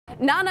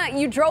Nana,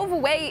 you drove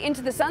away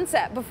into the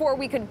sunset before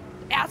we could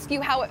ask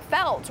you how it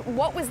felt.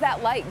 What was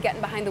that like,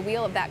 getting behind the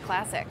wheel of that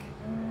classic?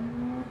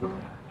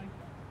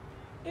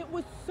 It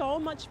was so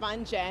much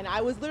fun, Jen.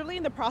 I was literally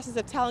in the process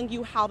of telling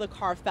you how the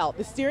car felt.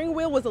 The steering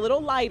wheel was a little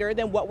lighter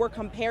than what we're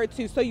compared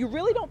to, so you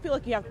really don't feel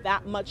like you have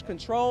that much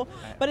control.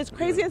 But as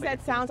crazy as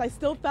that sounds, I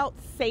still felt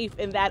safe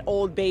in that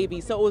old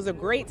baby. So it was a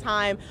great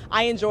time.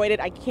 I enjoyed it.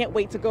 I can't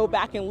wait to go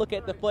back and look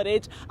at the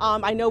footage.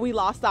 I know we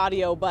lost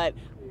audio, but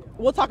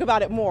we'll talk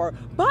about it more.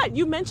 But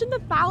you mentioned the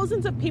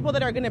thousands of people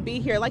that are going to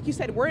be here. Like you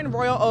said, we're in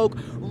Royal Oak,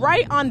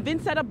 right on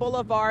Vincetta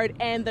Boulevard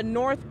and the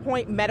North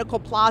Point Medical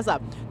Plaza.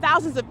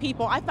 Thousands of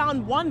people. I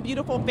found one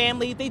beautiful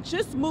family. They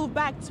just moved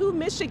back to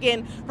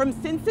Michigan from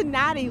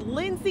Cincinnati.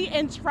 Lindsay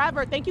and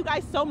Trevor, thank you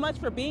guys so much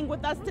for being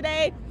with us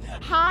today.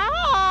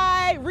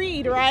 Hi,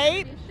 Reed,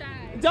 right?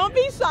 Don't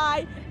be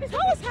shy.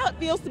 Tell us how it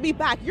feels to be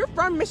back. You're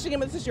from Michigan,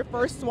 but this is your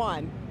first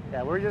one.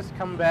 Yeah, we're just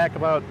coming back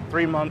about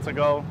 3 months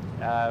ago.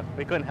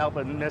 We couldn't help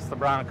but miss the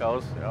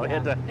Broncos. We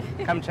had to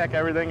come check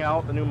everything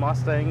out, the new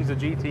Mustangs, the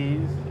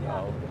GTs.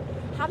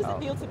 How does it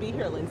feel to be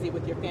here, Lindsay,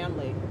 with your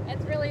family?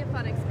 It's really a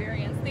fun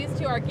experience. These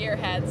two are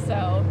gearheads,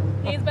 so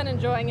he's been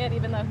enjoying it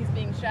even though he's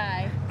being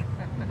shy.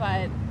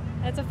 But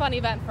it's a fun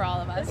event for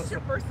all of us. This is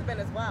your first event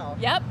as well.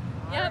 Yep.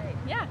 Right.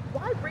 Yeah.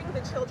 Why bring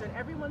the children?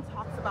 Everyone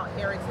talks about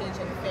heritage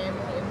and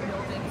family and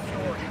building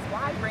stories.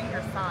 Why bring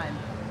your son?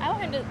 I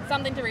want him to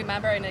something to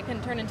remember, and it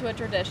can turn into a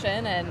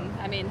tradition. And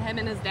I mean, him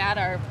and his dad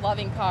are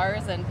loving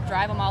cars and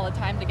drive them all the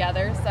time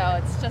together.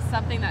 So it's just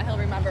something that he'll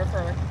remember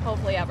for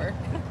hopefully ever.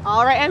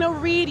 All right, I know,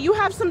 Reed, you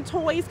have some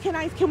toys.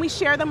 Can we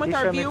share them with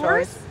our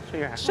viewers?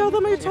 Sure. Show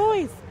them your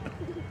toys.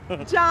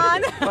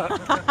 John.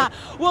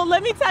 Well,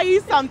 let me tell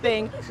you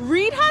something.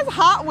 Reed has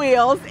Hot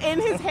Wheels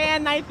in his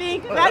hand, and I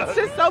think that's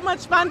just so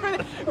much fun for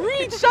them.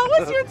 Reed,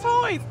 show us your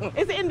toys.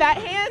 Is it in that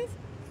hand?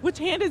 Which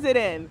hand is it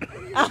in?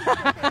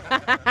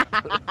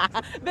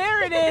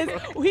 There it is.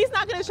 He's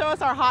not going to show us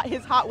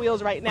his Hot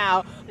Wheels right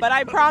now, but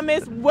I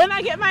promise when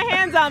I get my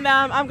hands on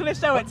them, I'm going to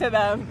show it to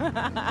them.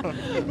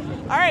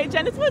 All right,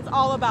 Jen, this one's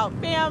all about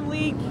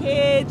family,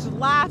 kids,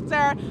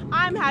 laughter.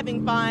 I'm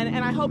having fun,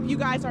 and I hope you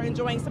guys are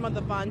enjoying some of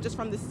the fun just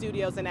from the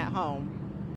studios and at home.